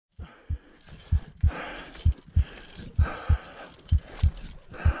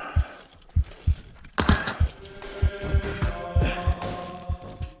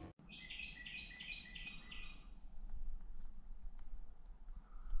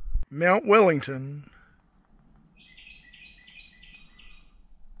Mount Wellington.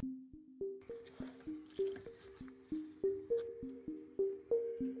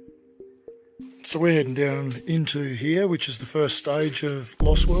 So we're heading down into here, which is the first stage of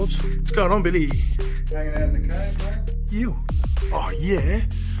Lost Worlds. What's going on, Billy? Hanging out in the cave, mate? You? Oh, yeah.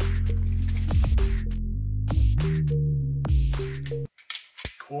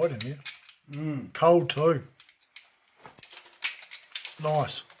 Quiet in here. Cold too.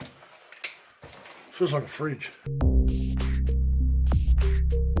 Nice. Feels like a fridge.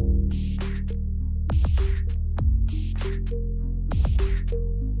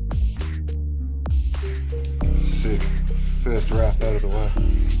 Sick. First raft out of the way.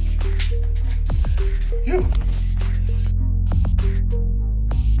 You.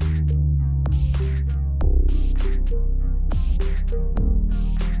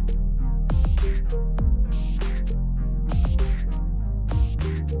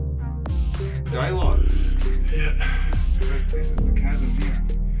 Daylight. Yeah. This is the chasm here.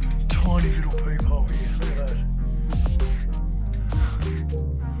 Tiny little peephole here. Look at that.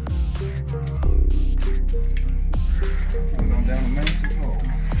 We're going down a massive hole.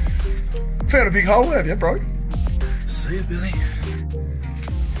 Found a big hole, have you, bro? See ya, Billy.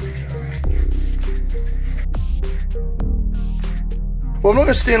 Well, I'm not going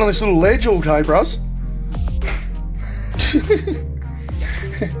to stand on this little ledge all day, bros.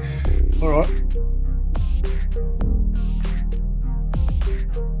 All right.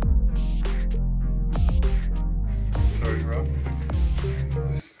 Sorry, bro.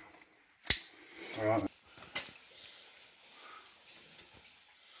 All right.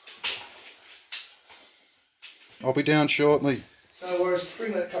 I'll be down shortly. No worries, just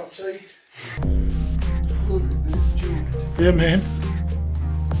bring that cup of tea. Look at this joint. Yeah, man.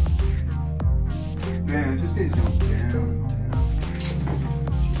 Man, it just keeps going down and down.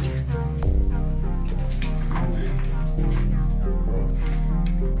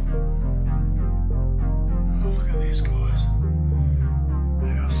 Oh, look at this, guys.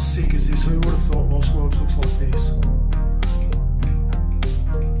 How sick is this? Who would have thought Lost Worlds looks like this?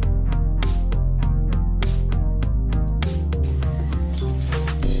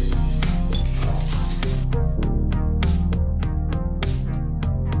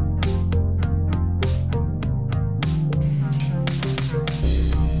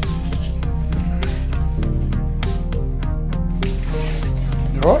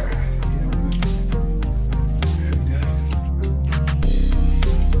 Right?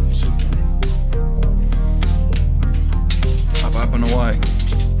 Up and away.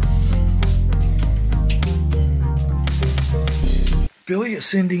 Billy,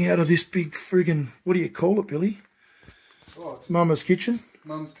 ascending out of this big friggin', what do you call it, Billy? Oh, it's Mama's kitchen?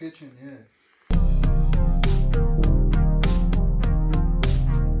 Mum's kitchen, yeah.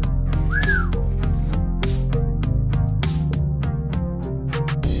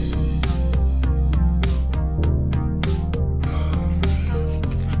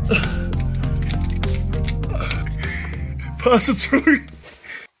 Pass it through.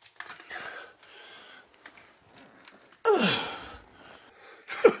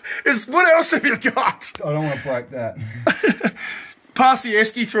 What else have you got? I don't want to break that. Pass the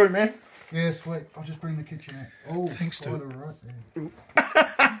esky through, man. Yeah, sweet. I'll just bring the kitchen out. Oh, thanks, dude. right there.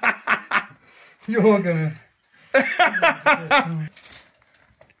 You're gonna. You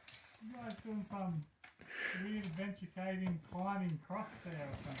guys doing some weird adventure caving, climbing cross there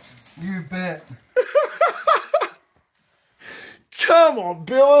or something? You bet. Come on,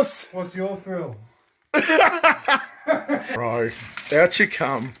 Billis. What's your thrill? Bro, out you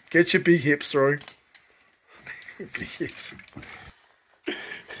come. Get your big hips through. Big hips.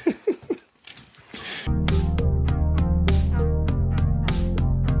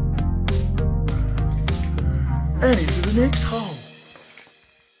 And into the next hole.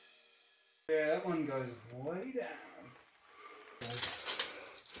 Yeah, that one goes way down.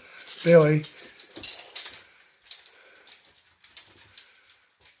 Billy.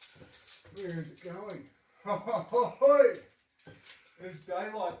 Where is it going? Oh, there's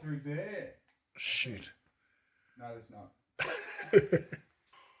daylight through there. Shit. No, there's not.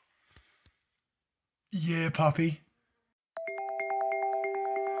 Yeah, puppy.